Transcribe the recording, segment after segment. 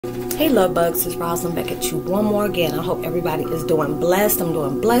Hey love bugs, it's Roslynn back at you one more again. I hope everybody is doing blessed. I'm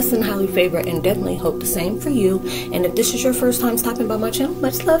doing blessed and highly favored, and definitely hope the same for you. And if this is your first time stopping by my channel,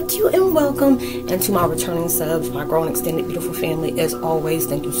 much love to you and welcome. And to my returning subs, my growing extended beautiful family, as always,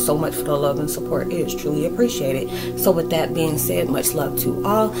 thank you so much for the love and support. It is truly appreciated. So with that being said, much love to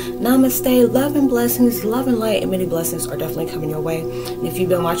all. Namaste, love and blessings, love and light, and many blessings are definitely coming your way. And if you've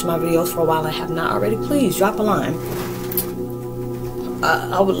been watching my videos for a while and have not already, please drop a line.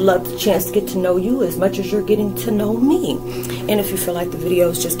 I would love the chance to get to know you as much as you're getting to know me. And if you feel like the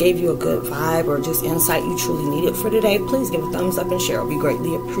videos just gave you a good vibe or just insight you truly needed for today, please give a thumbs up and share. It will be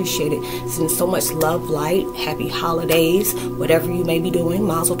greatly appreciated. Send so much love, light, happy holidays, whatever you may be doing,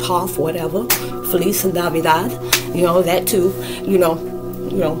 Mazel Tov, whatever, Feliz Navidad, you know, that too, you know,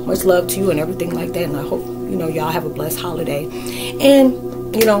 much love to you and everything like that. And I hope, y'all have a blessed holiday. And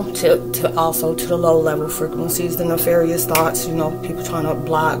to also to the low level frequencies, the nefarious thoughts, people trying to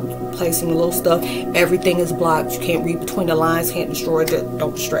block, placing the little stuff. Everything is blocked. You can't read between the lines, can't destroy it,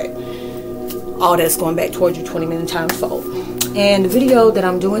 don't distract. All that's going back towards you 20 million times fold. And the video that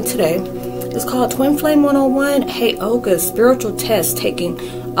I'm doing today is called Twin Flame 101 Heyokas spiritual test taking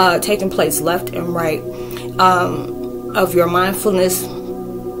place left and right of your mindfulness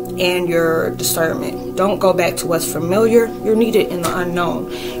and your discernment. Don't go back to what's familiar. You're needed in the unknown.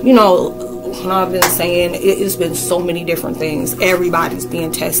 When I've been saying, it's been so many different things. Everybody's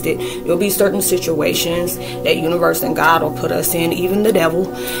being tested. There'll be certain situations that universe and God will put us in, even the devil.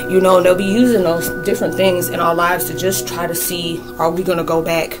 They'll be using those different things in our lives to just try to see, are we going to go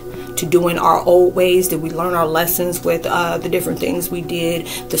back to doing our old ways? Did we learn our lessons with the different things we did,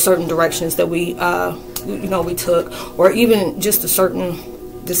 the certain directions that we took, or even just the certain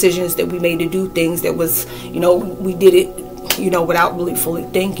decisions that we made to do things that was, we did it, without really fully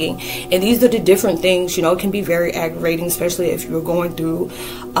thinking. And these are the different things, it can be very aggravating, especially if you're going through,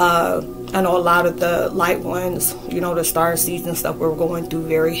 I know a lot of the light ones, the star seeds and stuff, we're going through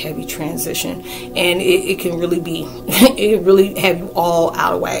very heavy transition, and it can really be, it really have you all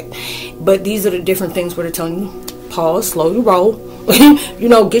out of whack. But these are the different things where they're telling you, pause, slow your roll.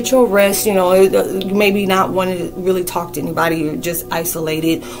 Get your rest. You maybe not want to really talk to anybody. You're just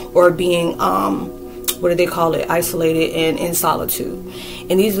isolated or being what do they call it, isolated and in solitude.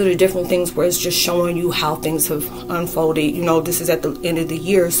 And these are the different things where it's just showing you how things have unfolded. This is at the end of the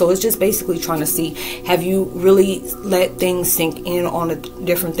year, so it's just basically trying to see, have you really let things sink in on the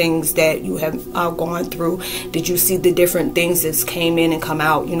different things that you have gone through? Did you see the different things that came in and come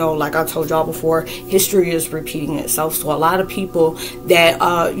out? Like I told y'all before, history is repeating itself. So a lot of people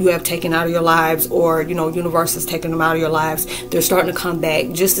that you have taken out of your lives, or universe has taken them out of your lives, they're starting to come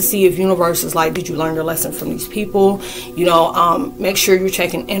back just to see if universe is like, did you learn your lesson from these people? Make sure you're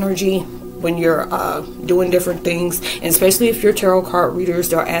checking energy when you're doing different things, and especially if you're tarot card readers,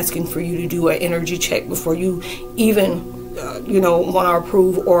 they're asking for you to do an energy check before you even want to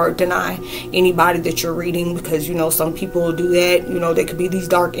approve or deny anybody that you're reading, because some people will do that. They could be these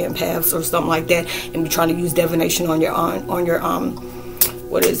dark empaths or something like that, and be trying to use divination on your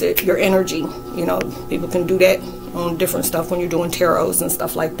your energy. People can do that on different stuff when you're doing tarots and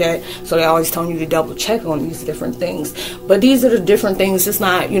stuff like that. So they're always telling you to double check on these different things. But these are the different things. It's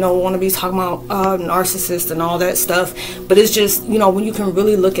not, want to be talking about narcissists and all that stuff. But it's just, when you can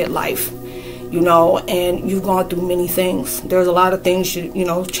really look at life, and you've gone through many things. There's a lot of things,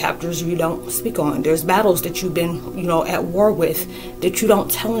 chapters you don't speak on. There's battles that you've been, at war with that you don't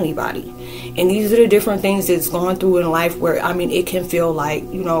tell anybody. And these are the different things that's gone through in life where, it can feel like,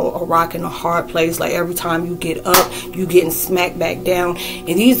 a rock in a hard place. Like every time you get up, you getting smacked back down. And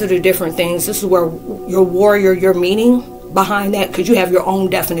these are the different things. This is where your warrior, your meaning behind that, because you have your own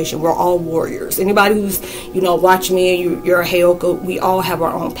definition. We're all warriors. Anybody who's watching me and you're a Heyoka, we all have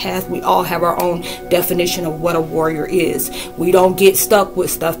our own path. We all have our own definition of what a warrior is. We don't get stuck with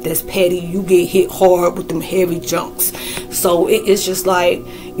stuff that's petty. You get hit hard with them heavy junks. So it's just like,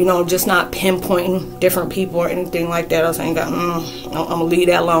 just not pinpointing different people or anything like that. I was saying, I'm gonna leave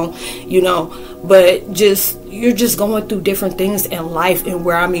that alone, but you're just going through different things in life, and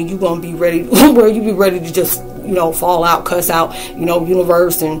where you're gonna be ready, where you be ready to just fall out, cuss out,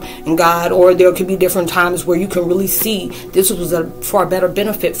 universe and God. Or there could be different times where you can really see this was for a better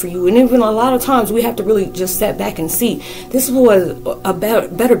benefit for you. And even a lot of times we have to really just step back and see, this was a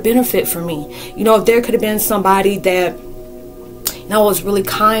better benefit for me. If there could have been somebody that I was really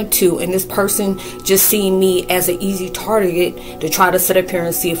kind to, and this person just seeing me as an easy target to try to sit up here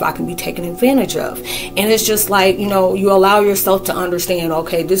and see if I can be taken advantage of. And it's just like, you allow yourself to understand,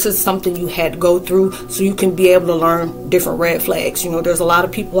 okay, this is something you had to go through so you can be able to learn different red flags. There's a lot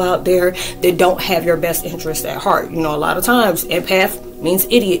of people out there that don't have your best interest at heart. A lot of times empath means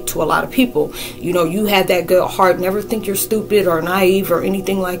idiot to a lot of people. You know, you have that good heart. Never think you're stupid or naive or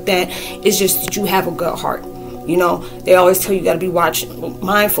anything like that. It's just that you have a good heart. You know, they always tell you got to be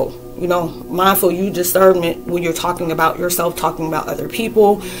mindful. You know, mindful, you discernment when you're talking about yourself, talking about other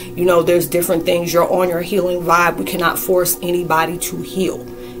people. You know, there's different things. You're on your healing vibe. We cannot force anybody to heal.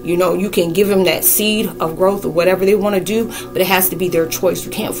 You know, you can give them that seed of growth or whatever they want to do, but it has to be their choice.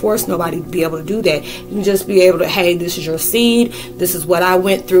 You can't force nobody to be able to do that. You can just be able to, hey, this is your seed. This is what I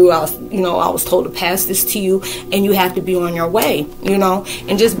went through. I was told to pass this to you, and you have to be on your way, you know,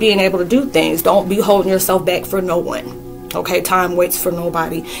 and just being able to do things. Don't be holding yourself back for no one. Okay, time waits for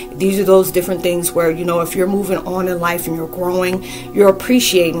nobody. These are those different things where, you know, if you're moving on in life and you're growing, you're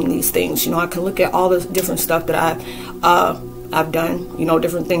appreciating these things. You know, I can look at all the different stuff that I've done, you know,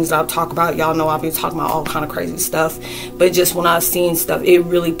 different things that I'll talk about. Y'all know I've been talking about all kind of crazy stuff. But just when I've seen stuff, it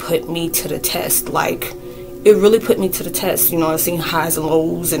really put me to the test. Like, it really put me to the test. You know, I've seen highs and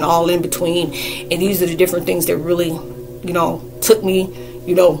lows and all in between. And these are the different things that really, you know, took me,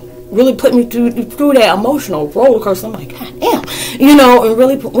 you know, really put me through that emotional roller coaster. I'm like, God damn, you know, and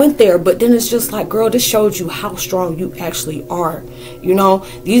really went there. But then it's just like, girl, this showed you how strong you actually are. You know,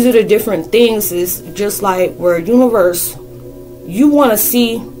 these are the different things. It's just like where universe, you want to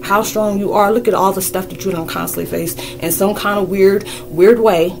see how strong you are. Look at all the stuff that you don't constantly face in some kind of weird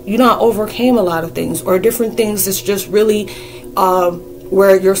way. You not overcame a lot of things, or different things that's just really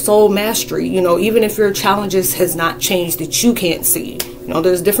where your soul mastery, you know, even if your challenges has not changed that you can't see. You know,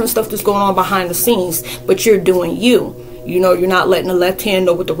 there's different stuff that's going on behind the scenes, but you're doing you. You know, you're not letting the left hand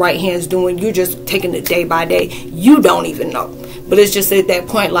know what the right hand's doing. You're just taking it day by day. You don't even know. But it's just at that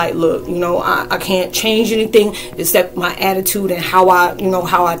point, like, look, you know, I can't change anything except my attitude and how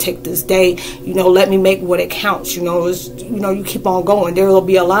I take this day. You know, let me make what it counts. You know, you keep on going. There will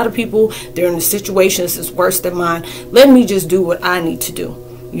be a lot of people, they're in situations that's worse than mine. Let me just do what I need to do.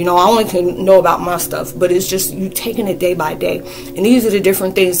 You know, I only can know about my stuff, but it's just you taking it day by day. And these are the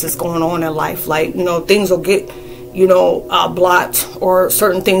different things that's going on in life. Like, you know, things will get, you know, blocked, or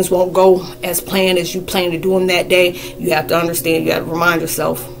certain things won't go as planned as you plan to do them that day. You have to understand, you have to remind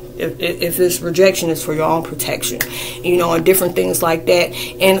yourself, if this rejection is for your own protection, you know, and different things like that.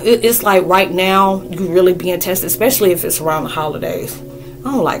 And it's like right now, you really being tested, especially if it's around the holidays. I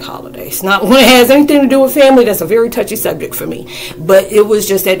don't like holidays. Not when it has anything to do with family. That's a very touchy subject for me. But it was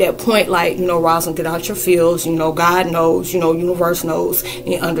just at that point, like, you know, Roslynn, get out your feels. You know, God knows, you know, universe knows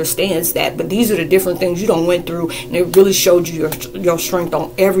and understands that. But these are the different things you done went through, and it really showed you your strength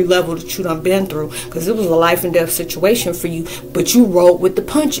on every level that you done been through, because it was a life and death situation for you, but you rolled with the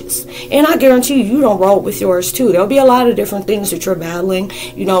punches. And I guarantee you don't roll with yours too. There'll be a lot of different things that you're battling.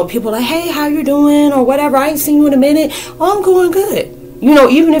 You know, people like, hey, how you doing, or whatever. I ain't seen you in a minute. Oh, I'm going good. You know,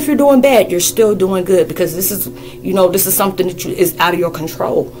 even if you're doing bad, you're still doing good, because this is, you know, this is something that is out of your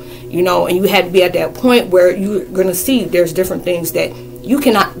control, you know, and you had to be at that point where you're going to see there's different things that you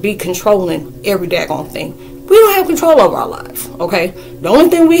cannot be controlling every daggone thing. We don't have control over our lives, okay? The only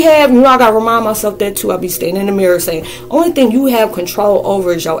thing we have, you know, I got to remind myself that too. I'll be standing in the mirror saying, only thing you have control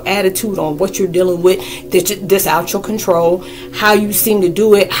over is your attitude on what you're dealing with, that's out your control, how you seem to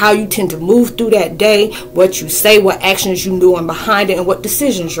do it, how you tend to move through that day, what you say, what actions you're doing behind it, and what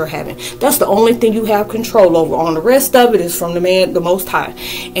decisions you're having. That's the only thing you have control over. On the rest of it is from the Most High.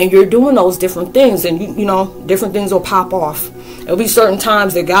 And you're doing those different things, and, you know, different things will pop off. There'll be certain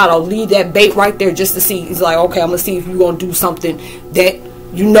times that God will leave that bait right there just to see. He's like, okay, I'm going to see if you're going to do something that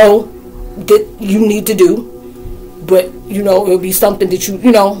you know that you need to do. But, you know, it'll be something that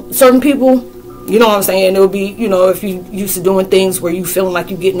you know, certain people, you know what I'm saying? It'll be, you know, if you used to doing things where you feeling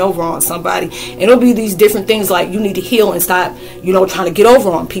like you're getting over on somebody. And it'll be these different things like you need to heal and stop, you know, trying to get over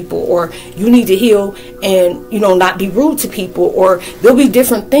on people. Or you need to heal and, you know, not be rude to people. Or there'll be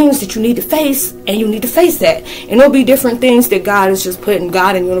different things that you need to face, and you need to face that. And there'll be different things that God is just putting,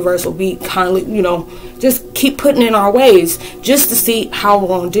 God and universe will be kindly, you know, just keep putting in our ways just to see how we're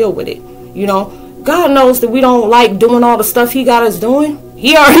going to deal with it. You know, God knows that we don't like doing all the stuff he got us doing.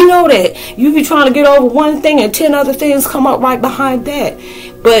 He already know that. You be trying to get over one thing and 10 other things come up right behind that.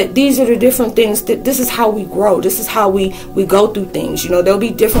 But these are the different things that this is how we grow. This is how we go through things. You know, there'll be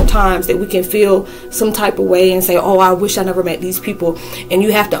different times that we can feel some type of way and say, oh, I wish I never met these people. And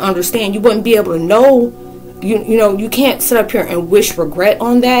you have to understand, you wouldn't be able to know you know, you can't sit up here and wish regret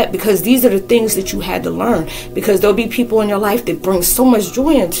on that, because these are the things that you had to learn. Because there'll be people in your life that bring so much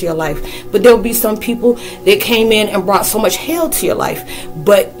joy into your life, but there'll be some people that came in and brought so much hell to your life.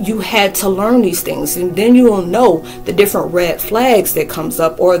 But you had to learn these things, and then you will know the different red flags that comes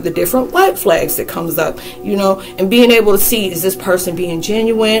up, or the different white flags that comes up, you know, and being able to see, is this person being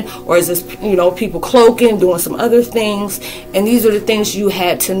genuine, or is this, you know, people cloaking, doing some other things. And these are the things you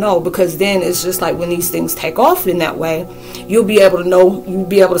had to know, because then it's just like when these things take off in that way, you'll be able to know, you'll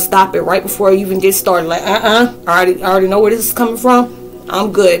be able to stop it right before you even get started. Like, I already know where this is coming from.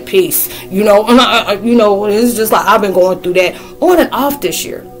 I'm good, peace. You know, you know, it's just like I've been going through that on and off this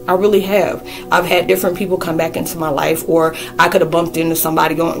year. I really have. I've had different people come back into my life, or I could have bumped into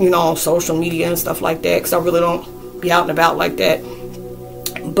somebody on, you know, on social media and stuff like that, because I really don't be out and about like that.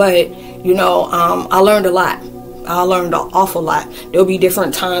 But, you know, I learned a lot. I learned an awful lot. There'll be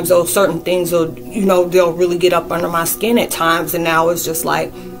different times, though, certain things will, you know, they'll really get up under my skin at times, and now it's just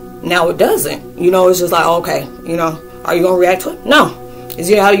like, now it doesn't. You know, it's just like, okay, you know, are you going to react to it? No. Is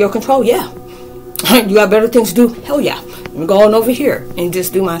it out of your control? Yeah. You got better things to do? Hell yeah. I'm going over here and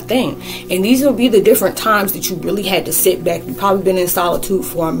just do my thing. And these will be the different times that you really had to sit back. You've probably been in solitude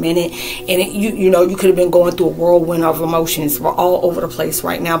for a minute, and you know, you could have been going through a whirlwind of emotions. We're all over the place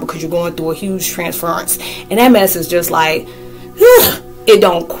right now because you're going through a huge transference, and that mess is just like, it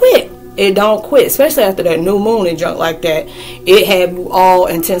don't quit. It don't quit, especially after that new moon and junk like that. It had you all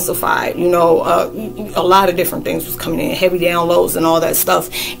intensified. You know, a lot of different things was coming in, heavy downloads and all that stuff,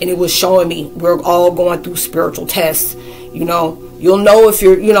 and it was showing me we're all going through spiritual tests. You know, you'll know if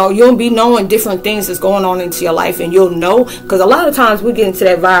you're, you know, you'll be knowing different things that's going on into your life, and you'll know, because a lot of times we get into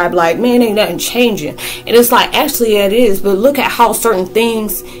that vibe like, man, ain't nothing changing, and it's like, actually it is. But look at how certain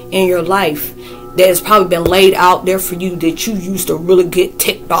things in your life that has probably been laid out there for you that you used to really get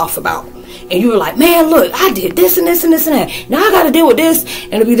ticked off about, and you were like, man, look, I did this and this and this and that, now I got to deal with this,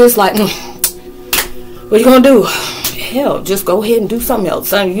 and it'll be this like, what you gonna do? Hell, just go ahead and do something else,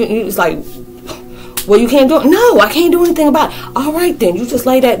 son. It's like, well, you can't do it. No, I can't do anything about it. All right, then, you just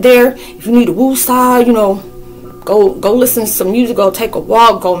lay that there. If you need a woo-side, you know, go listen to some music, go take a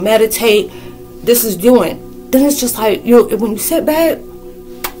walk, go meditate. This is doing. Then it's just like, you know, when you sit back,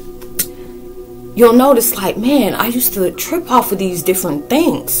 you'll notice like, man, I used to trip off of these different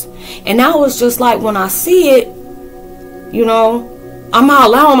things, and now it's just like, when I see it, you know, I'm not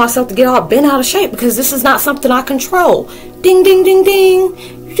allowing myself to get all bent out of shape, because this is not something I control. Ding, ding, ding,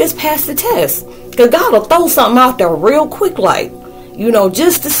 ding. You just passed the test. Because God will throw something out there real quick, like, you know,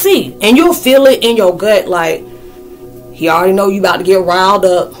 just to see. And you'll feel it in your gut, like, he already know you about to get riled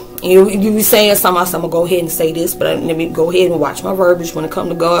up. You be saying something, I'm going to go ahead and say this, but let me go ahead and watch my verbiage when it come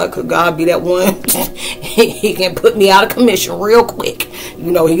to God, because God be that one. He can put me out of commission real quick.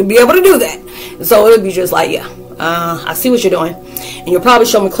 You know, he can be able to do that. So it'll be just like, yeah, I see what you're doing. And you'll probably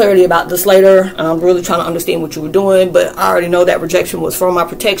show me clarity about this later. I'm really trying to understand what you were doing, but I already know that rejection was for my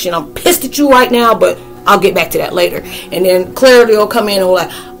protection. I'm pissed at you right now, but I'll get back to that later. And then clarity will come in and we're like,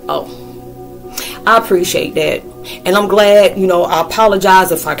 oh, I appreciate that. And I'm glad, you know, I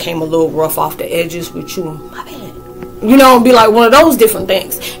apologize if I came a little rough off the edges with you. My bad. You know, be like one of those different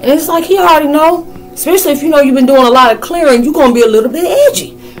things. And it's like, he already know. Especially if you know you've been doing a lot of clearing, you're going to be a little bit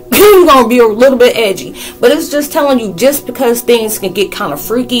edgy. You're going to be a little bit edgy. But it's just telling you, just because things can get kind of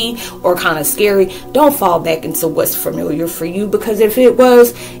freaky or kind of scary, don't fall back into what's familiar for you. Because if it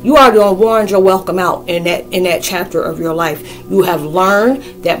was, you already warned your welcome out in that chapter of your life. You have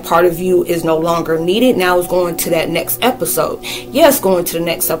learned that part of you is no longer needed. Now it's going to that next episode. Yes, going to the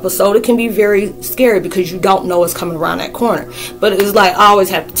next episode, it can be very scary because you don't know what's coming around that corner. But it's like, I always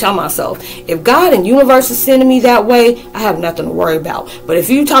have to tell myself, if God and universe is sending me that way, I have nothing to worry about. But if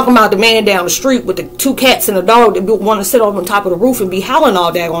you talking about the man down the street with the 2 cats and a dog that want to sit on top of the roof and be howling all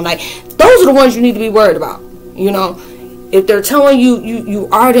day all night, those are the ones you need to be worried about. You know, if they're telling you you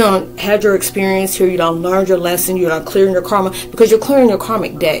already done had your experience here, you done learned your lesson, you're done clearing your karma, because you're clearing your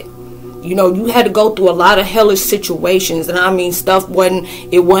karmic debt. You know, you had to go through a lot of hellish situations, and I mean, stuff wasn't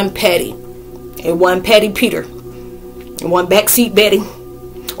petty. It wasn't Petty Peter. It wasn't backseat Betty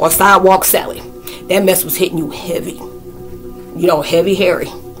or sidewalk Sally. That mess was hitting you heavy. You know, heavy Harry.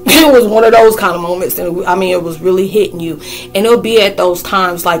 It was one of those kind of moments, and I mean, it was really hitting you. And it'll be at those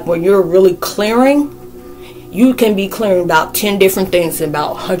times like when you're really clearing, you can be clearing about 10 different things, and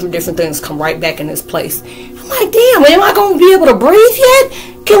about 100 different things come right back in this place. I'm like, damn, am I going to be able to breathe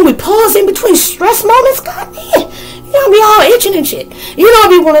yet? Can we pause in between stress moments? God damn, you know, be all itching and shit. You know,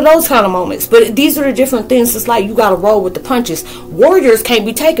 it'll be one of those kind of moments. But these are the different things. It's like you got to roll with the punches. Warriors can't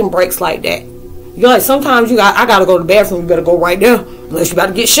be taking breaks like that. You're like, sometimes I gotta go to the bathroom, you better go right there, unless you about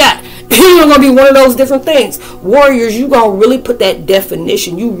to get shot. You're gonna be one of those different things. Warriors, you gonna really put that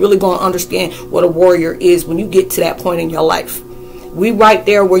definition. You really gonna understand what a warrior is when you get to that point in your life. We right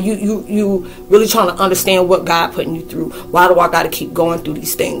there where you really trying to understand what God putting you through. Why do I got to keep going through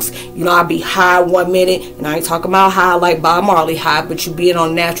these things? You know, I be high 1 minute, and I ain't talking about high like Bob Marley high, but you being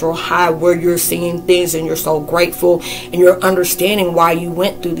on natural high where you're seeing things and you're so grateful and you're understanding why you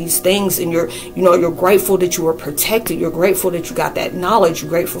went through these things, and you're grateful that you were protected. You're grateful that you got that knowledge.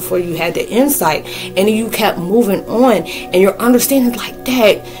 You're grateful for you had the insight, and then you kept moving on, and you're understanding like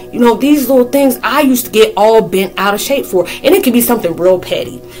that. You know, these little things I used to get all bent out of shape for, and it could be something real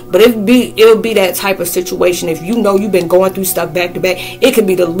petty, but it'll be that type of situation. If you know you've been going through stuff back to back, it could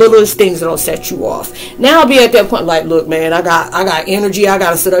be the littlest things that'll set you off. Now I'll be at that point like, look, man, I got energy. I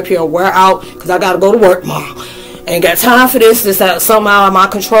gotta sit up here and wear out because I gotta go to work tomorrow. Ain't got time for this. This is something out of my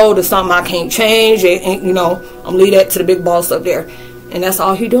control. There's something I can't change. And you know, I'm leave that to the big boss up there, and that's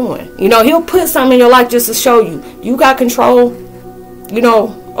all he doing. You know, he'll put something in your life just to show you got control. You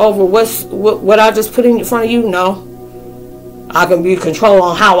know, over what I just put in front of you. No. I can be in control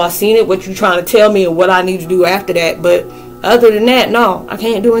on how I seen it, what you trying to tell me, and what I need to do after that. But other than that, no, I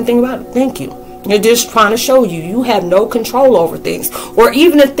can't do anything about it. Thank you. They're just trying to show you have no control over things. Or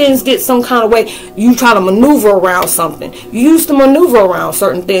even if things get some kind of way, you try to maneuver around something. You used to maneuver around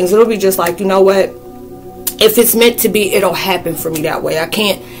certain things. It'll be just like, you know what? If it's meant to be, it'll happen for me that way. I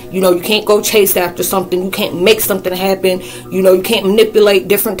can't, you know, you can't go chase after something. You can't make something happen. You know, you can't manipulate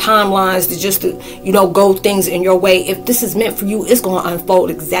different timelines to just, you know, go things in your way. If this is meant for you, it's going to unfold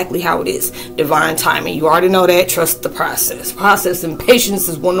exactly how it is. Divine timing. You already know that. Trust the process. Process and patience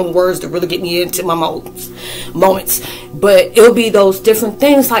is one of the words that really get me into my moments. But it'll be those different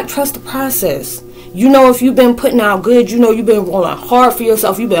things like trust the process. You know, if you've been putting out good, you know, you've been rolling hard for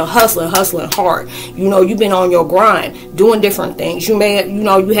yourself. You've been hustling hard. You know, you've been on your grind, doing different things. You may, you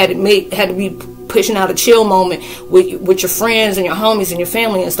know, you had to be pushing out a chill moment with your friends and your homies and your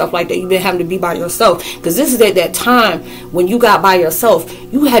family and stuff like that. You've been having to be by yourself, because this is at that time when you got by yourself.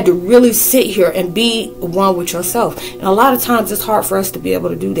 You had to really sit here and be one with yourself. And a lot of times it's hard for us to be able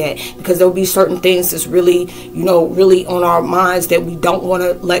to do that, because there'll be certain things that's really, you know, really on our minds that we don't want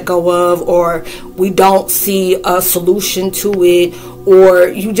to let go of, or we don't see a solution to it, or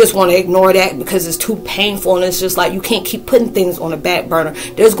you just want to ignore that because it's too painful, and it's just like you can't keep putting things on the back burner.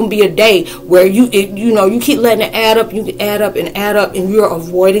 There's going to be a day where you keep letting it add up, you can add up, and you're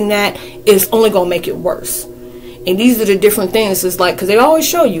avoiding that. It's only going to make it worse. And these are the different things. It's like, because they always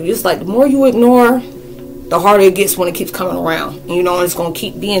show you, it's like the more you ignore, the harder it gets when it keeps coming around. You know, and it's going to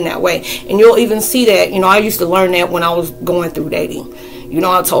keep being that way. And you'll even see that, you know, I used to learn that when I was going through dating. You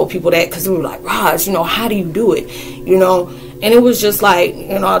know, I told people that because they were like, Raj, you know, how do you do it? You know, and it was just like,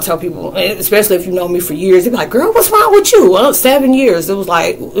 you know, I tell people, especially if you know me for years, they're like, girl, what's wrong with you? Well, 7 years. It was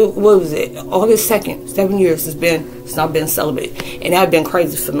like, what was it? August 2nd, 7 years since I've been celibate. And that had been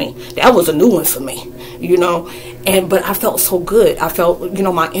crazy for me. That was a new one for me, you know. But I felt so good. I felt, you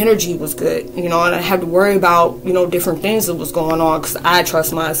know, my energy was good, you know, and I had to worry about, you know, different things that was going on because I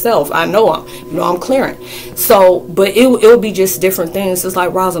trust myself. I know I'm clearing. So, but it'll be just different things. It's like,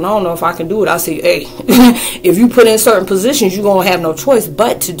 Roslynn, I don't know if I can do it. I say, hey, if you put in certain positions, you're going to have no choice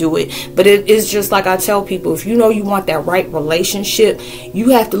but to do it. But it's just like I tell people, if you know you want that right relationship, you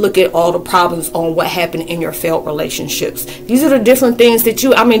have to look at all the problems on what happened in your failed relationships. These are the different things that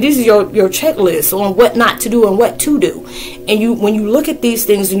these are your checklist on what not to do and what to do. And when you look at these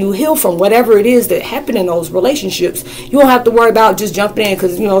things and you heal from whatever it is that happened in those relationships, you don't have to worry about just jumping in,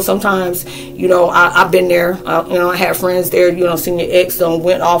 because, you know, sometimes, you know, I've been there. You know, I had friends there, you know, seen your ex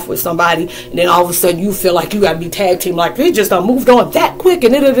went off with somebody, and then all of a sudden you feel like you got to be tag team, like they just moved on that quick,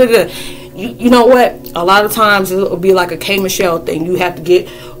 and you know what? A lot of times it'll be like a K Michelle thing. You have to get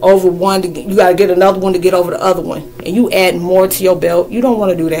over one, you got to get another one to get over the other one, and you add more to your belt. You don't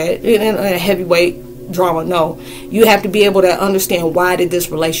want to do that in a heavyweight drama. No, you have to be able to understand, why did this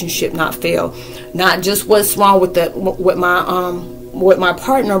relationship not fail? Not just what's wrong with my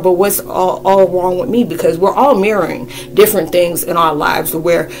partner, but what's all wrong with me, because we're all mirroring different things in our lives,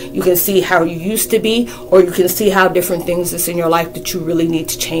 where you can see how you used to be, or you can see how different things that's in your life that you really need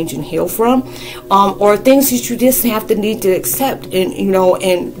to change and heal from, or things that you just need to accept, and, you know,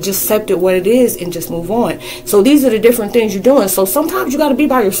 and just accept it what it is and just move on. So these are the different things you're doing. So sometimes you got to be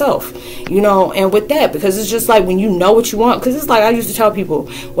by yourself, you know, and with that, because it's just like when you know what you want, because it's like I used to tell people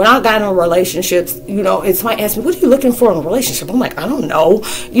when I got in relationships, you know, it's somebody ask me, what are you looking for in a relationship? I'm like, I don't know,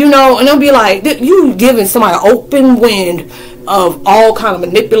 you know, and they'll be like, you giving somebody open wind of all kind of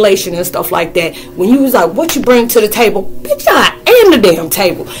manipulation and stuff like that. When you was like, what you bring to the table? Bitch, I am the damn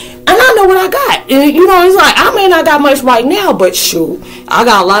table. And I know what I got. And, you know, it's like, I may not got much right now, but shoot, I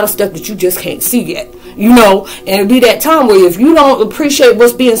got a lot of stuff that you just can't see yet. You know, and it'll be that time where if you don't appreciate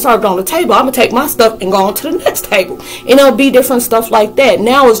what's being served on the table, I'm going to take my stuff and go on to the next table. And it'll be different stuff like that.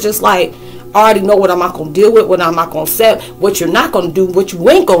 Now it's just like, I already know what I'm not going to deal with, what I'm not going to accept, what you're not going to do, what you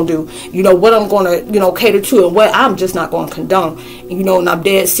ain't going to do, you know, what I'm going to, you know, cater to, and what I'm just not going to condone. You know, and I'm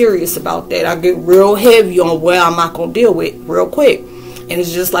dead serious about that. I get real heavy on what I'm not going to deal with real quick. And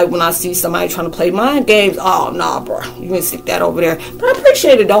it's just like when I see somebody trying to play mind games, oh, nah, bro, you can stick that over there. But I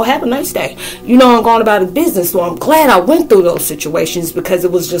appreciate it, though. Have a nice day. You know, I'm going about a business, so I'm glad I went through those situations, because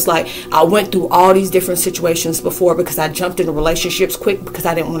it was just like I went through all these different situations before, because I jumped into relationships quick because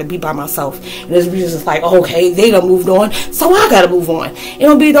I didn't want to be by myself. And it's just like, okay, they done moved on, so I got to move on.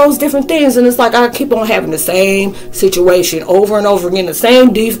 It'll be those different things, and it's like I keep on having the same situation over and over again, the same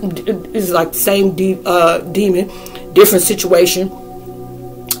it's like the same demon, different situation.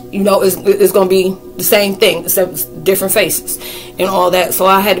 You know, it's going to be the same thing, except different faces and all that. So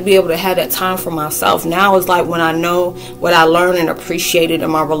I had to be able to have that time for myself. Now it's like when I know what I learned and appreciated in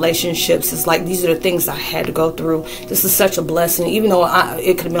my relationships, it's like these are the things I had to go through. This is such a blessing, even though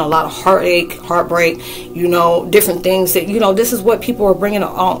it could have been a lot of heartache, heartbreak, you know, different things that, you know, this is what people are bringing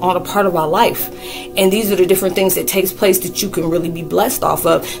on a part of our life. And these are the different things that takes place that you can really be blessed off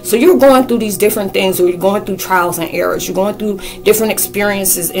of. So you're going through these different things, or you're going through trials and errors. You're going through different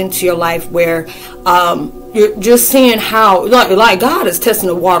experiences into your life where you're just seeing how, like God is testing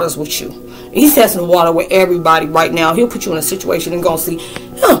the waters with you. He's testing the water with everybody right now. He'll put you in a situation and go see,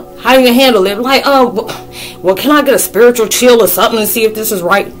 how you gonna handle it? Like, well, can I get a spiritual chill or something and see if this is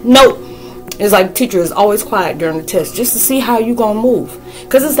right? Nope. It's like the teacher is always quiet during the test just to see how you gonna move.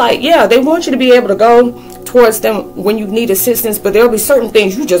 Because it's like, yeah, they want you to be able to go towards them when you need assistance, but there'll be certain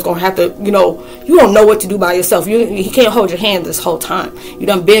things you just gonna have to, you know, you don't know what to do by yourself. He can't hold your hand this whole time. You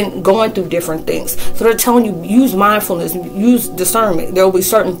done been going through different things. So they're telling you, use mindfulness, use discernment. There'll be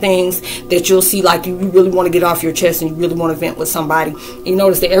certain things that you'll see, like you really want to get off your chest and you really want to vent with somebody. And you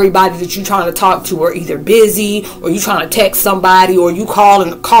notice that everybody that you're trying to talk to are either busy, or you trying to text somebody, or you call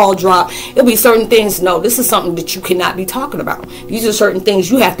and the call drop. It'll be certain things, no, this is something that you cannot be talking about. These are certain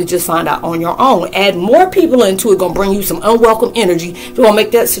things you have to just find out on your own. Add more people into it, gonna bring you some unwelcome energy. It's gonna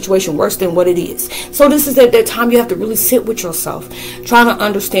make that situation worse than what it is. So this is at that time you have to really sit with yourself, trying to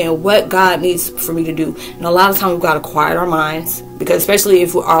understand what God needs for me to do. And a lot of times we've got to quiet our minds, because especially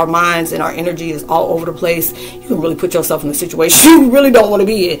if our minds and our energy is all over the place, you can really put yourself in a situation you really don't want to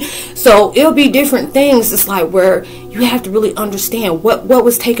be in. So it'll be different things. It's like where you have to really understand what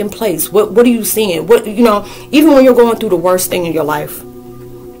was taking place. What are you seeing? What, you know, even when you're going through the worst thing in your life,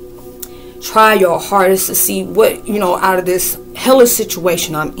 try your hardest to see what, you know, out of this hellish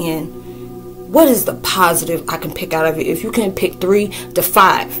situation I'm in, what is the positive I can pick out of it? If you can pick 3 to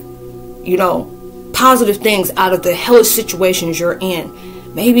 5, you know, positive things out of the hellish situations you're in.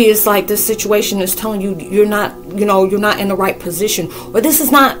 Maybe it's like this situation is telling you you're not, you know, you're not in the right position, or this is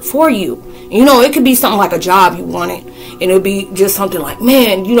not for you. You know, it could be something like a job you wanted, and it'll be just something like,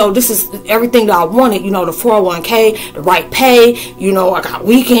 man, you know, this is everything that I wanted. You know, the 401k, the right pay. You know, I got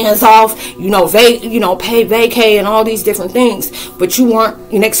weekends off. You know, pay vacay and all these different things. But you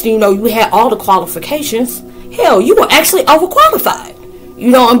weren't. Next thing you know, you had all the qualifications. Hell, you were actually overqualified.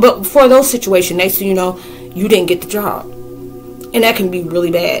 You know, but for those situations, next thing you know, you didn't get the job. And that can be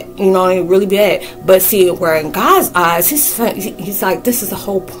really bad, you know, really bad. But see, where in God's eyes, he's like, this is the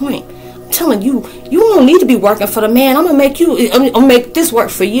whole point. I'm telling you, you don't need to be working for the man. I'm gonna make this work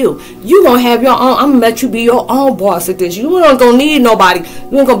for you. You gonna have your own. I'm gonna let you be your own boss at this. You ain't gonna need nobody.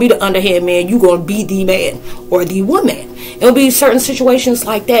 You ain't gonna be the underhand man. You gonna be the man or the woman. It'll be certain situations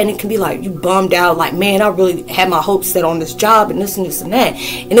like that, and it can be like you bummed out, like, man, I really had my hopes set on this job and this and this and that.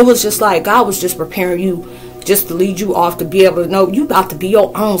 And it was just like God was just preparing you, just to lead you off to be able to know you about to be your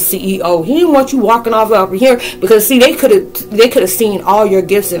own CEO. He didn't want you walking off over here, because see, they could have seen all your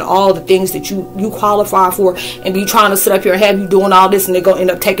gifts and all the things that you qualify for, and be trying to sit up here and have you doing all this, and they're gonna end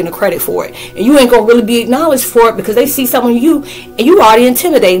up taking the credit for it, and you ain't gonna really be acknowledged for it, because they see something in you and you already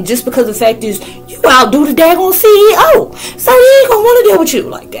intimidated, just because the fact is you outdo the daggone CEO, so he ain't gonna want to deal with you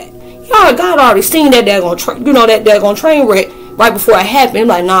like that. God already seen that daggone train wreck right before it happened.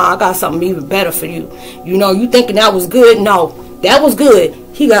 Like, nah, I got something even better for you. You know, you thinking that was good? No, that was good.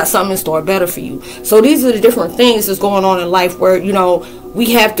 He got something in store better for you. So these are the different things that's going on in life where, you know,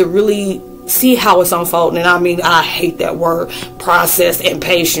 we have to really see how it's unfolding. And I mean, I hate that word, process and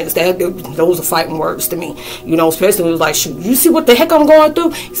patience. Those are fighting words to me. You know, especially when it was like, shoot, you see what the heck I'm going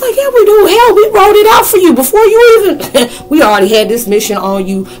through? It's like, yeah, we do. Hell, we wrote it out for you before you even, we already had this mission on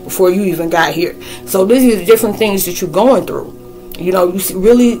you before you even got here. So these are the different things that you're going through. You know, you see,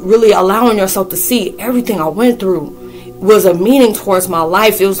 really allowing yourself to see everything I went through was a meaning towards my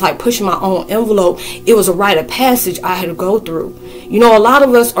life. It was like pushing my own envelope. It was a rite of passage I had to go through. You know, a lot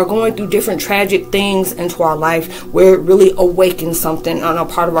of us are going through different tragic things into our life where it really awakens something on a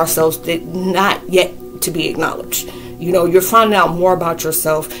part of ourselves that not yet to be acknowledged. You know, you're finding out more about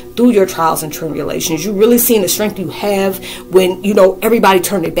yourself through your trials and tribulations. You're really seeing the strength you have when, you know, everybody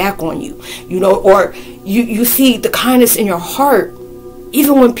turned their back on you, you know, or you see the kindness in your heart.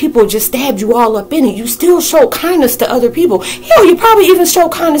 Even when people just stabbed you all up in it, you still show kindness to other people. Hell, you probably even show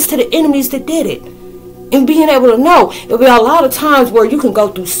kindness to the enemies that did it. And being able to know, there'll be a lot of times where you can go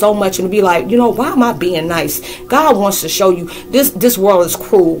through so much and be like, you know, why am I being nice? God wants to show you this world is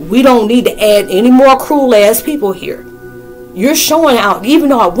cruel. We don't need to add any more cruel ass people here. You're showing out, even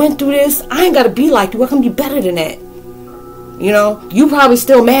though I went through this, I ain't got to be like you. I can be better than that. You know, you probably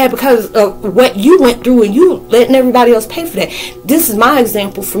still mad because of what you went through and you letting everybody else pay for that. This is my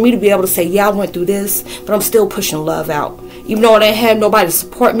example for me to be able to say, yeah, I went through this, but I'm still pushing love out. Even though I didn't have nobody to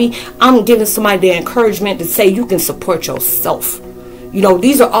support me, I'm giving somebody the encouragement to say you can support yourself. You know,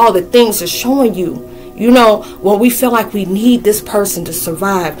 these are all the things that's showing you. You know, when we feel like we need this person to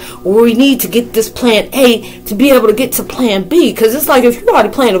survive, or we need to get this plan A to be able to get to plan B. Because it's like if you already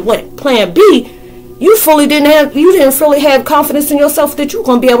planned plan B, you didn't fully have confidence in yourself that you're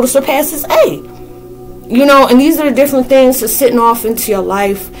going to be able to surpass this A. You know, and these are the different things that's sitting off into your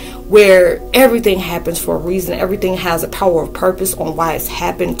life where everything happens for a reason. Everything has a power of purpose on why it's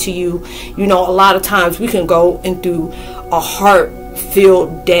happened to you. You know, a lot of times we can go into a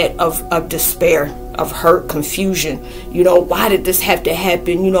heart-filled debt of despair, of hurt, confusion. You know, why did this have to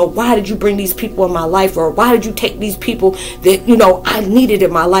happen? You know, why did you bring these people in my life? Or why did you take these people that, you know, I needed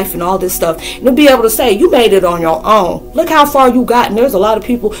in my life and all this stuff? And to be able to say, you made it on your own. Look how far you got. And there's a lot of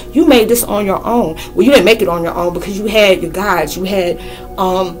people, you made this on your own. Well, you didn't make it on your own because you had your guides. You had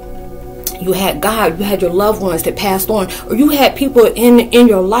God. You had your loved ones that passed on. Or you had people in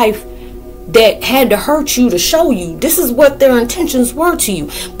your life that had to hurt you to show you this is what their intentions were to you.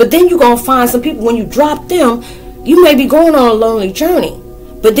 But then you're going to find some people, when you drop them, you may be going on a lonely journey.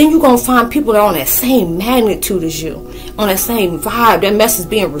 But then you're going to find people that are on that same magnitude as you, on that same vibe. That mess is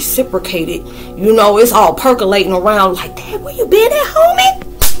being reciprocated. You know, it's all percolating around like, Dad, where you been at,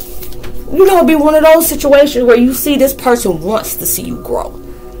 homie? You know, it'll be one of those situations where you see this person wants to see you grow.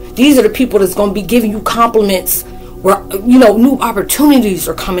 These are the people that's going to be giving you compliments where, you know, new opportunities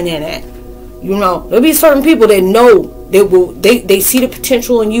are coming in at. You know, there'll be certain people that know they see the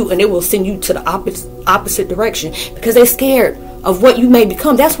potential in you, and they will send you to the opposite direction because they're scared of what you may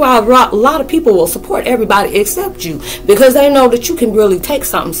become. That's why a lot of people will support everybody except you, because they know that you can really take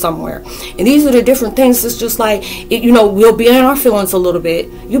something somewhere. And these are the different things. It's just like, you know, we'll be in our feelings a little bit.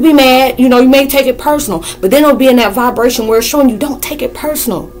 You'll be mad, you know, you may take it personal, but then it'll be in that vibration where it's showing you don't take it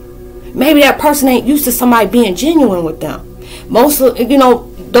personal. Maybe that person ain't used to somebody being genuine with them. Most of, you know,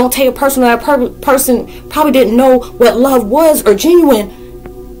 don't take it personal. That person probably didn't know what love was or genuine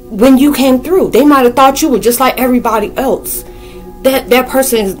when you came through. They might have thought you were just like everybody else. That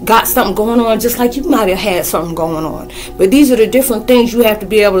person got something going on just like you might have had something going on. But these are the different things you have to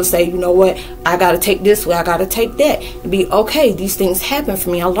be able to say, you know what, I got to take this way, I got to take that. And be okay, these things happen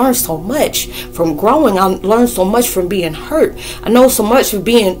for me. I learned so much from growing. I learned so much from being hurt. I know so much from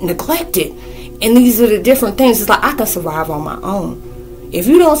being neglected. And these are the different things. It's like I can survive on my own. If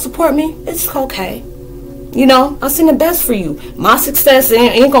you don't support me, it's okay. You know, I seen the best for you. My success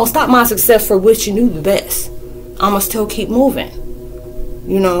ain't gonna stop my success for wishing you the best. I'ma still keep moving.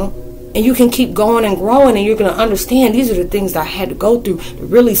 You know, and you can keep going and growing, and you're gonna understand these are the things that I had to go through to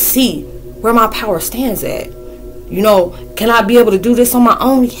really see where my power stands at. You know, can I be able to do this on my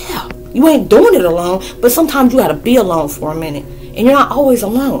own? Yeah. You ain't doing it alone, but sometimes you gotta be alone for a minute, and you're not always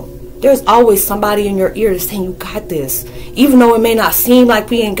alone. There's always somebody in your ear that's saying you got this. Even though it may not seem like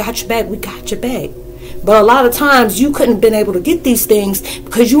we ain't got your back, we got your back. But a lot of times you couldn't have been able to get these things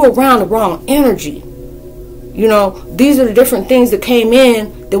because you were around the wrong energy. You know, these are the different things that came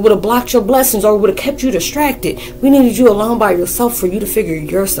in that would have blocked your blessings or would have kept you distracted. We needed you alone by yourself for you to figure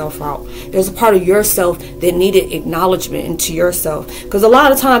yourself out. There's a part of yourself that needed acknowledgement into yourself. Because a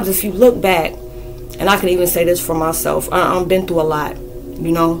lot of times if you look back, and I can even say this for myself, I've been through a lot.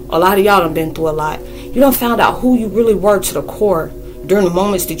 You know, a lot of y'all done been through a lot. You done found out who you really were to the core during the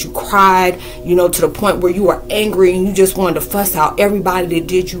moments that you cried, you know, to the point where you were angry and you just wanted to fuss out everybody that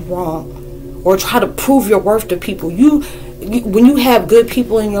did you wrong or try to prove your worth to people. When you have good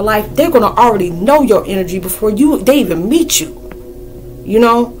people in your life, they're going to already know your energy before they even meet you. You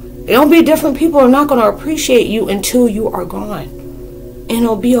know, it'll be different. People are not going to appreciate you until you are gone. And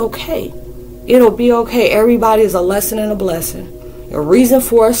it'll be okay. It'll be okay. Everybody is a lesson and a blessing. a reason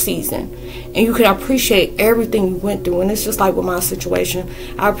for a season. And you can appreciate everything you went through. And it's just like with my situation.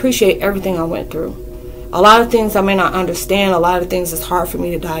 I appreciate everything I went through. A lot of things I may not understand. A lot of things it's hard for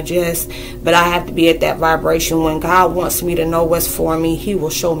me to digest. But I have to be at that vibration. When God wants me to know what's for me, He will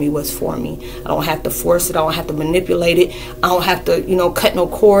show me what's for me. I don't have to force it. I don't have to manipulate it. I don't have to, cut no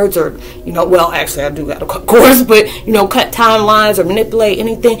cords or, well, actually I do got to cut cords. But, cut timelines or manipulate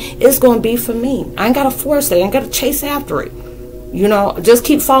anything. It's going to be for me. I ain't got to force it. I ain't got to chase after it. Just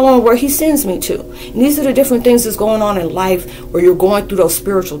keep following where He sends me to. And these are the different things that's going on in life where you're going through those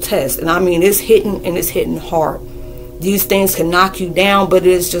spiritual tests. And I mean, it's hitting, and it's hitting hard. These things can knock you down, but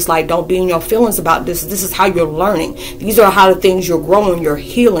it's just like, don't be in your feelings about this. This is how you're learning. These are how the things you're growing, you're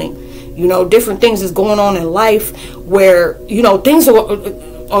healing. Different things is going on in life where, things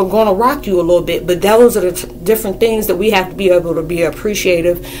are going to rock you a little bit, but those are the different things that we have to be able to be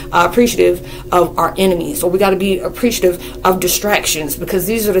appreciative of our enemies, or we got to be appreciative of distractions, because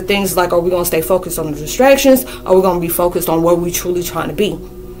these are the things like, are we going to stay focused on the distractions, or are we going to be focused on what we truly trying to be?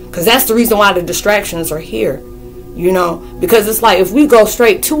 Because that's the reason why the distractions are here, because it's like, if we go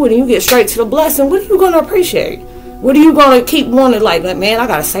straight to it and you get straight to the blessing, what are you going to appreciate? What are you going to keep wanting, like, man, I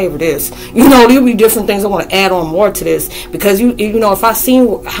got to savor this. There'll be different things I want to add on more to this. Because,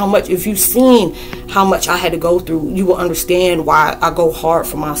 if you've seen how much I had to go through, you will understand why I go hard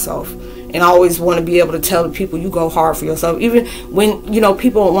for myself. And I always want to be able to tell the people, you go hard for yourself. Even when,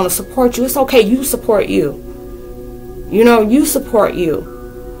 people don't want to support you, it's okay. You support you. You support you.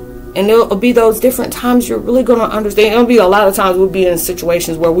 And there'll be those different times you're really going to understand. There'll be a lot of times we'll be in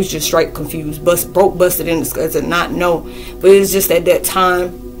situations where we're just straight confused, busted in the guts and not know. But it's just at that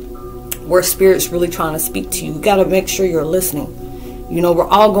time where Spirit's really trying to speak to you. You got to make sure you're listening. We're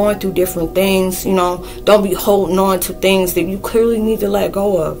all going through different things. Don't be holding on to things that you clearly need to let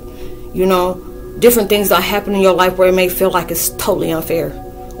go of. Different things that happen in your life where it may feel like it's totally unfair.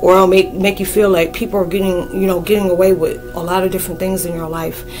 Or it'll make you feel like people are getting away with a lot of different things in your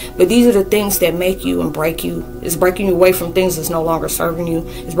life. But these are the things that make you and break you. It's breaking you away from things that's no longer serving you.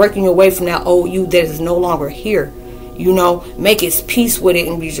 It's breaking you away from that old you that is no longer here. Make its peace with it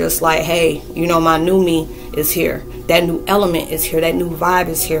and be just like, hey, my new me is here. That new element is here. That new vibe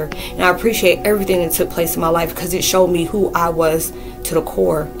is here. And I appreciate everything that took place in my life because it showed me who I was to the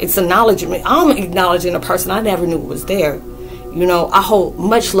core. It's acknowledgement. I'm acknowledging a person I never knew was there. I hold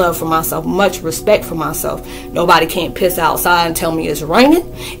much love for myself, much respect for myself. Nobody can't piss outside and tell me it's raining.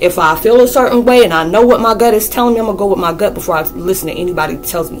 If I feel a certain way and I know what my gut is telling me, I'm going to go with my gut before I listen to anybody that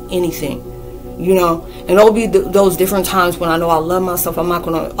tells me anything. And there'll be those different times when I know I love myself. I'm not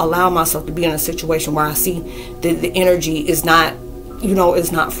going to allow myself to be in a situation where I see that the energy is not,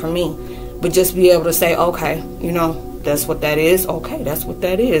 is not for me. But just be able to say, okay, that's what that is. Okay, that's what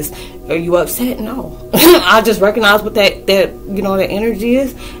that is. Are you upset? No. I just recognize what that energy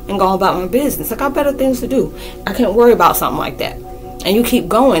is and go about my business. I got better things to do. I can't worry about something like that. And you keep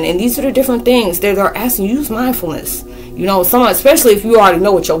going. And these are the different things that are asking you. Use mindfulness. Especially if you already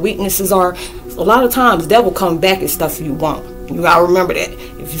know what your weaknesses are. A lot of times, the devil comes back at stuff you want. You gotta remember that.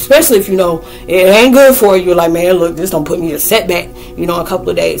 Especially if it ain't good for you. Like, man, look, this don't put me in a setback. A couple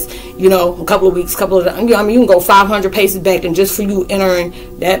of days. A couple of weeks, you can go 500 paces back, and just for you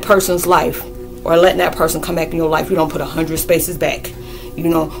entering that person's life or letting that person come back in your life, you don't put 100 spaces back.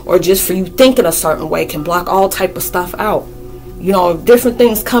 Or just for you thinking a certain way can block all type of stuff out. If different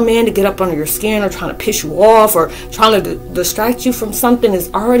things come in to get up under your skin or trying to piss you off or trying to distract you from something,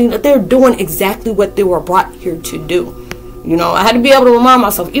 is already that they're doing exactly what they were brought here to do. I had to be able to remind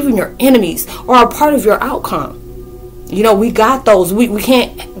myself, even your enemies are a part of your outcome. We got those. We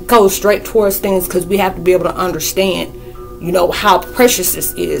can't go straight towards things because we have to be able to understand, how precious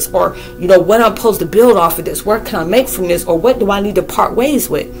this is, or, what I'm supposed to build off of this. What can I make from this? Or what do I need to part ways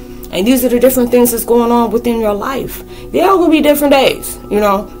with? And these are the different things that's going on within your life. There are going to be different days,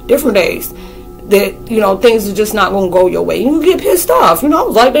 different days that, things are just not going to go your way. You get pissed off. I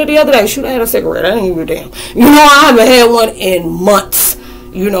was like that the other day. Shoot, I had a cigarette. I didn't give a damn. I haven't had one in months,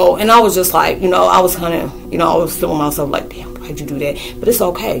 and I was just like, I was kind of, I was feeling myself like, damn, why'd you do that? But it's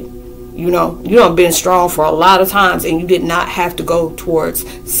okay. You have been strong for a lot of times, and you did not have to go towards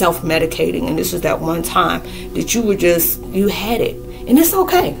self-medicating. And this is that one time that you had it. And it's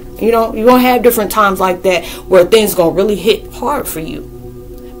okay. You're going to have different times like that where things going to really hit hard for you.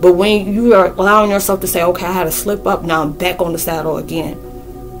 But when you are allowing yourself to say, okay, I had to slip up, now I'm back on the saddle again.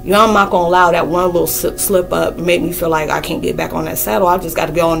 I'm not going to allow that one little slip up and make me feel like I can't get back on that saddle. I just got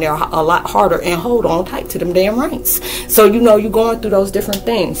to go on there a lot harder and hold on tight to them damn reins. So, you're going through those different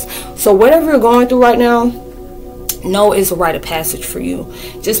things. So whatever you're going through right now, No is a rite of passage for you.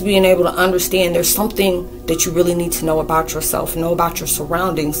 Just being able to understand there's something that you really need to know about yourself, know about your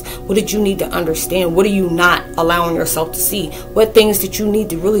surroundings. What did you need to understand? What are you not allowing yourself to see? What things did you need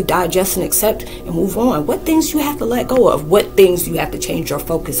to really digest and accept and move on? What things you have to let go of? What things you have to change your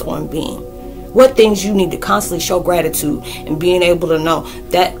focus on being? What things you need to constantly show gratitude and being able to know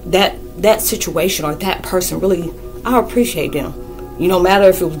that situation or that person really, I appreciate them. You know, no matter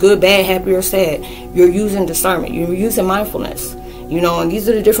if it was good, bad, happy, or sad, you're using discernment. You're using mindfulness. You know, and these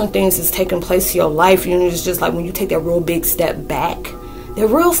are the different things that's taking place in your life. You know, it's just like when you take that real big step back, that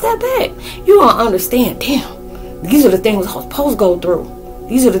real step back, you don't understand, damn, these are the things I was supposed to go through.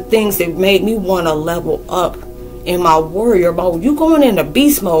 These are the things that made me want to level up in my warrior mode. You going into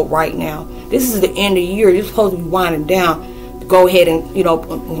beast mode right now. This is the end of the year. You're supposed to be winding down to go ahead and, you know,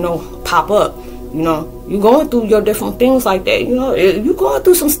 pop up. You know, you're going through your different things like that. You know, you're going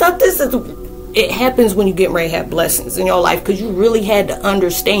through some stuff. It happens when you get ready to have blessings in your life, because you really had to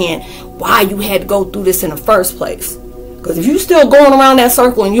understand why you had to go through this in the first place. Because if you're still going around that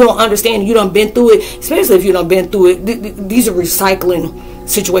circle and you don't understand, you done been through it, especially if you done been through it, these are recycling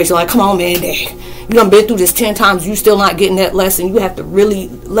situations. Like, come on, man, dang, you done been through this 10 times, you still not getting that lesson. You have to really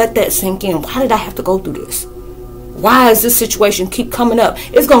let that sink in. Why did I have to go through this? Why is this situation keep coming up?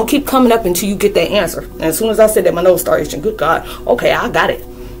 It's going to keep coming up until you get that answer. And as soon as I said that, my nose started itching. Good God. Okay, I got it.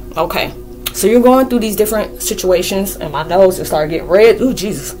 Okay. So you're going through these different situations, and my nose just started getting red. Ooh,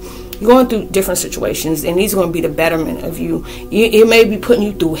 Jesus. You're going through different situations, and these are going to be the betterment of you. It may be putting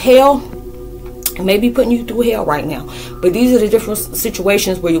you through hell. It may be putting you through hell right now. But these are the different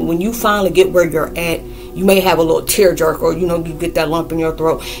situations where when you finally get where you're at, you may have a little tear jerk, or, you know, you get that lump in your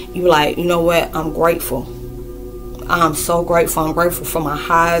throat. You're like, you know what? I'm grateful. I'm so grateful. I'm grateful for my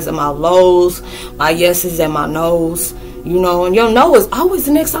highs and my lows, my yeses and my nos. You know, and your no is always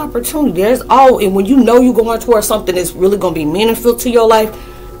the next opportunity. And when you know you're going towards something that's really going to be meaningful to your life,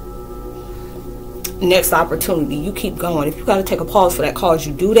 next opportunity, you keep going. If you got to take a pause for that cause,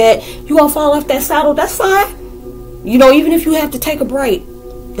 you do that. You going to fall off that saddle, that's fine. You know, even if you have to take a break,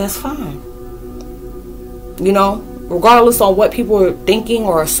 that's fine. You know, regardless on what people are thinking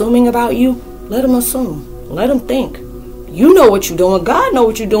or assuming about you, let them assume. Let them think. You know what you're doing. God know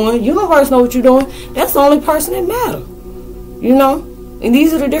what you're doing. Universe know what you're doing. That's the only person that matters. You know? And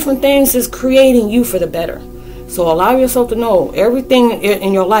these are the different things that's creating you for the better. So allow yourself to know everything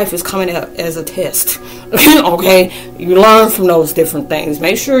in your life is coming out as a test. Okay? You learn from those different things.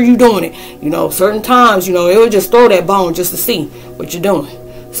 Make sure you're doing it. You know, certain times, you know, it will just throw that bone just to see what you're doing.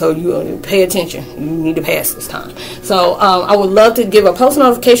 So you pay attention. You need to pass this time. So I would love to give a post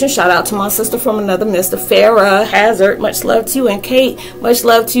notification shout out to my sister from another Mr. Farrah Hazard. Much love to you. And Kate, much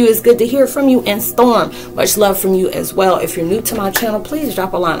love to you. It's good to hear from you. And Storm, much love from you as well. If you're new to my channel, please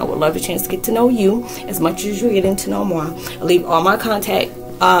drop a line. I would love a chance to get to know you as much as you're getting to know more. I'll leave all my contact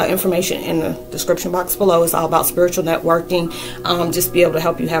information in the description box below. It's all about spiritual networking, just be able to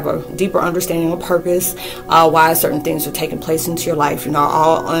help you have a deeper understanding of purpose, why certain things are taking place into your life, you know,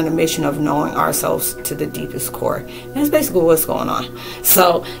 all on a mission of knowing ourselves to the deepest core. And that's basically what's going on.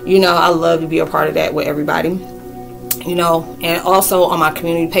 So, you know, I love to be a part of that with everybody. You know, and also on my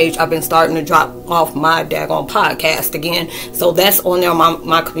community page, I've been starting to drop off my daggone podcast again. So that's on there,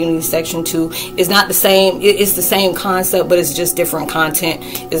 my community section too. It's not the same, it's the same concept, but it's just different content.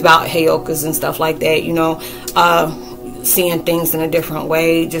 It's about Heyokas and stuff like that, you know, seeing things in a different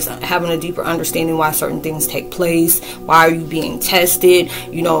way, just having a deeper understanding why certain things take place, why are you being tested,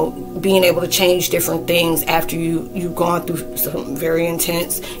 you know, being able to change different things after you've gone through some very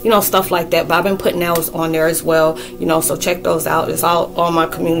intense, you know, stuff like that. But I've been putting those on there as well, you know, so check those out. It's all on my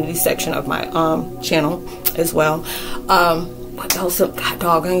community section of my channel as well. What else? God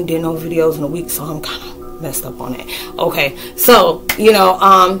dog, I ain't did no videos in a week, so I'm kind of messed up on that. Okay, so, you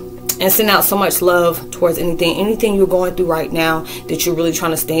know, and send out so much love towards anything you're going through right now that you're really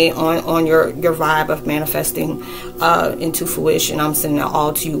trying to stay on your vibe of manifesting into fruition. I'm sending it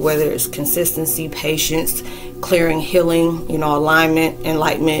all to you, whether it's consistency, patience, clearing, healing, you know, alignment,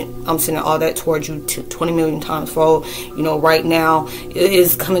 enlightenment. I'm sending all that towards you to 20 million times fold. You know, right now it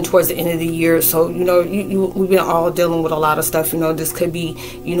is coming towards the end of the year, so, you know, we've been all dealing with a lot of stuff. You know, this could be,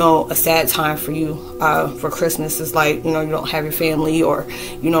 you know, a sad time for you for Christmas. It's like, you know, you don't have your family, or,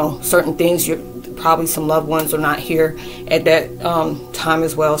 you know, certain things, probably some loved ones are not here at that time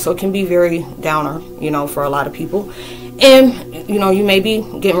as well. So it can be very downer, you know, for a lot of people. And, you know, you may be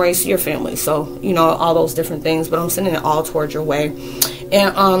getting ready to see your family. So, you know, all those different things. But I'm sending it all towards your way.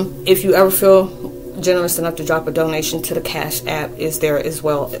 And if you ever feel generous enough to drop a donation to the Cash App, is there as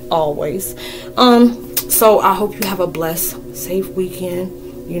well, always. So I hope you have a blessed, safe weekend.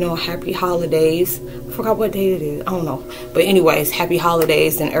 you know, happy holidays. I forgot what day it is. I don't know. But anyways, happy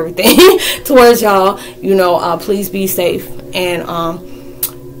holidays and everything towards y'all. You know, please be safe. And,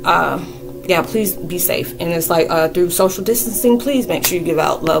 yeah, please be safe. And it's like through social distancing, please make sure you give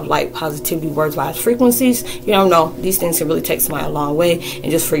out love, light, positivity, words, vibes, frequencies. You don't know, these things can really take somebody a long way.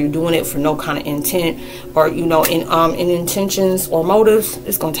 And just for you doing it for no kind of intent or, you know, in intentions or motives,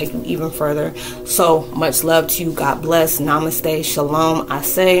 it's going to take you even further. So much love to you. God bless. Namaste. Shalom. I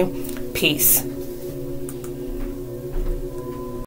say peace.